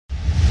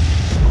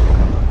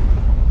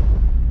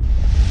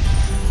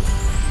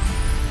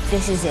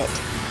This is it.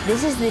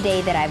 This is the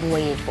day that I've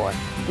waited for.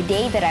 The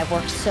day that I've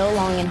worked so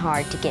long and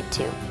hard to get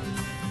to.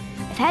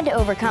 I've had to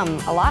overcome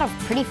a lot of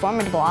pretty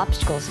formidable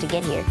obstacles to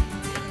get here.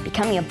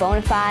 Becoming a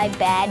bona fide,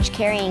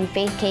 badge-carrying,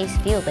 faith-case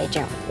field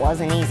agent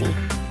wasn't easy.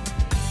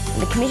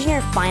 The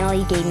commissioner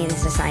finally gave me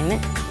this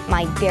assignment,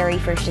 my very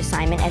first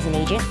assignment as an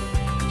agent.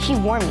 She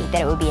warned me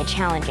that it would be a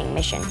challenging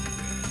mission.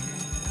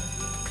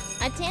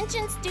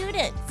 Attention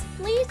students,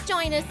 please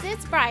join us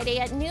this Friday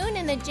at noon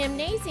in the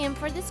gymnasium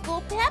for the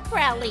school pep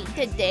rally.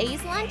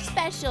 Today's lunch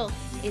special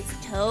is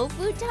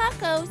tofu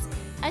tacos,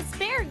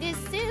 asparagus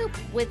soup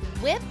with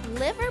whipped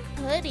liver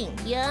pudding.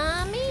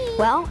 Yummy!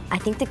 Well, I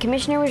think the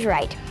commissioner was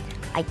right.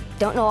 I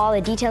don't know all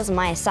the details of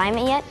my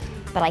assignment yet,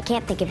 but I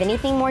can't think of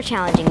anything more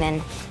challenging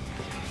than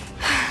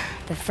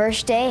the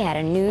first day at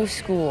a new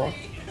school.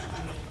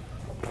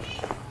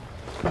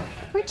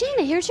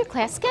 Regina, here's your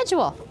class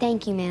schedule.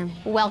 Thank you, ma'am.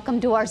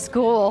 Welcome to our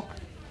school.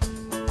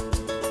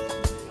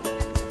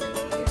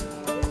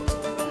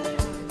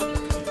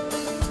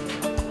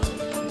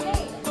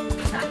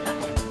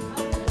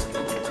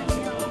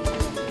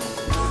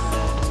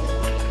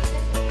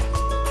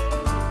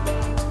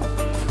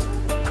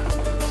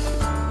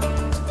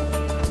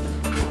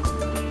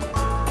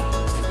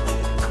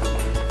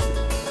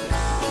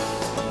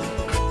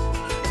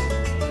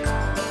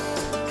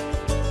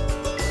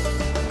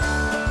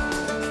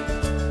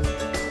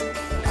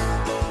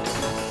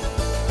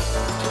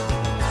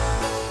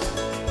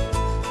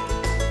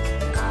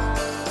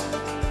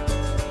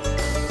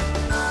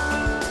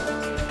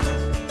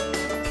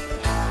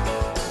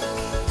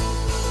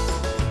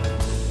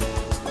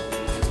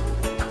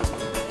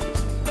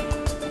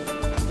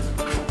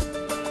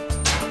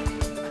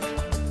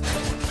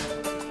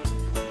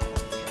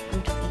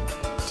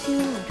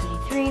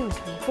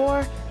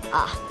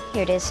 Ah,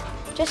 here it is.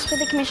 Just what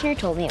the commissioner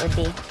told me it would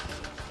be.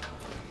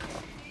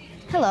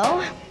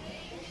 Hello.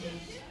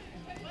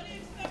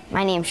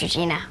 My name's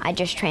Regina. I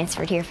just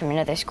transferred here from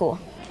another school.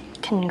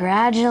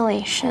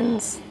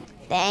 Congratulations.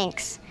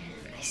 Thanks.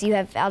 I see you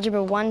have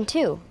Algebra 1,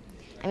 too.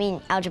 I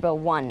mean, Algebra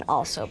 1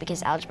 also,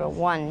 because Algebra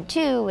 1,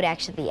 2 would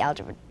actually be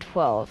Algebra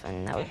 12,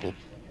 and that would be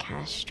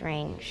kind of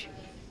strange.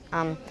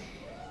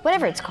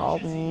 Whatever it's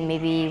called,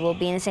 maybe we'll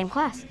be in the same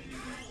class.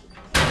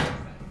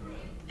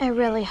 I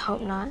really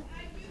hope not.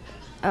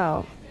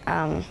 Oh,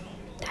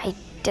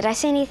 did I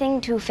say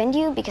anything to offend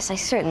you? Because I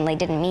certainly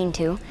didn't mean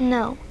to.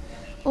 No.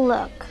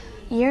 Look,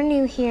 you're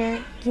new here,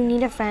 you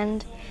need a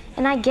friend,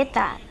 and I get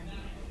that.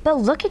 But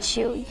look at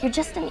you, you're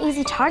just an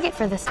easy target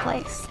for this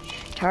place.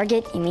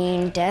 Target? You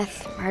mean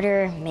death,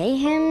 murder,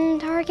 mayhem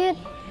target?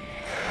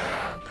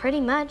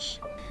 Pretty much.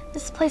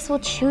 This place will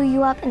chew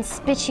you up and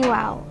spit you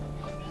out.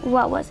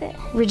 What was it,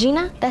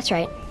 Regina? That's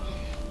right.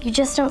 You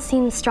just don't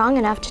seem strong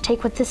enough to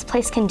take what this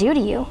place can do to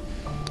you.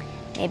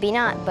 Maybe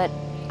not, but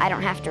I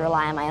don't have to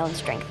rely on my own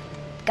strength.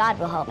 God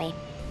will help me.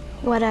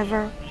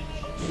 Whatever.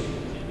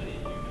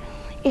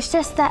 It's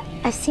just that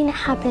I've seen it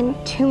happen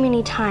too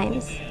many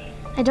times.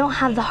 I don't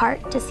have the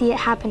heart to see it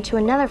happen to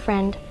another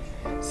friend,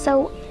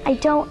 so I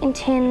don't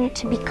intend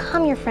to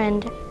become your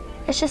friend.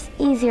 It's just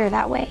easier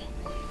that way.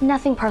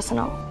 Nothing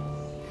personal.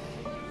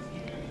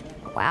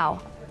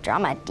 Wow,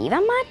 drama diva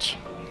much?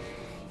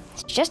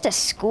 It's just a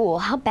school.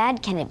 How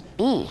bad can it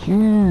be?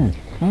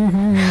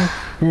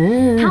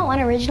 How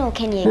unoriginal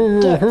can you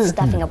get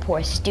stuffing a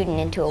poor student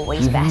into a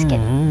wastebasket?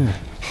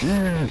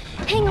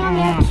 Hang on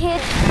there,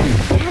 kid.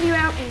 I'll have you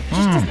out in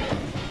just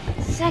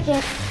a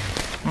second.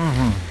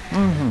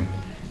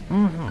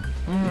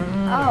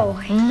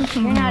 Oh,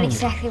 you're not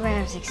exactly what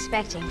I was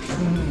expecting.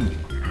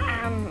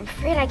 I'm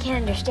afraid I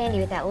can't understand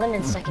you with that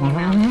lemon stuck in your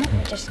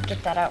mouth. Just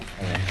get that out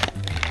for you.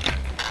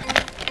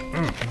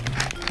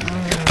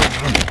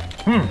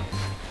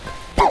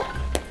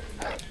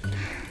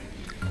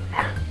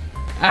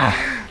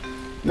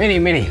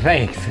 Many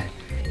thanks.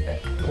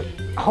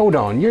 Hold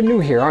on, you're new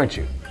here, aren't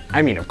you?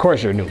 I mean, of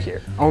course you're new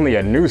here. Only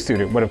a new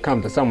student would have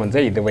come to someone's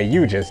aid the way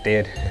you just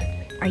did.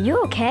 Are you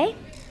okay?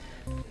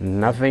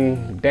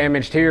 Nothing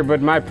damaged here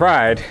but my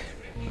pride.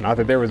 Not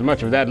that there was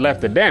much of that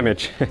left to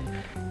damage.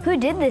 Who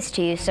did this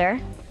to you, sir?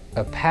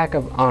 A pack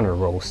of honor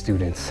roll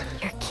students.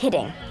 You're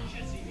kidding.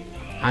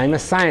 I'm a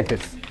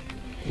scientist,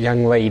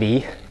 young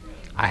lady.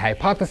 I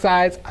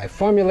hypothesize, I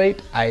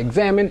formulate, I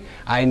examine,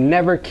 I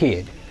never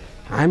kid.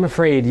 I'm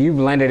afraid you've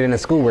landed in a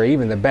school where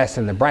even the best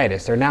and the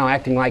brightest are now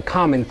acting like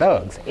common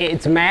thugs.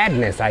 It's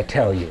madness, I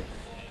tell you.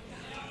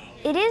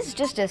 It is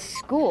just a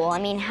school. I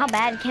mean, how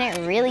bad can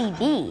it really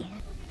be?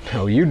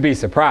 Oh, you'd be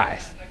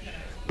surprised.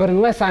 But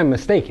unless I'm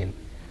mistaken,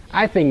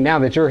 I think now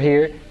that you're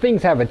here,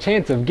 things have a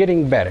chance of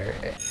getting better.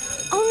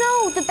 Oh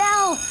no, the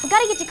bell! I've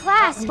got to get to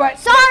class.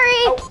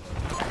 Sorry! Oh.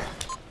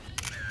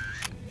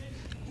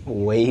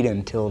 Wait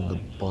until the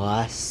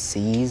boss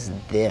sees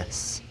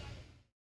this.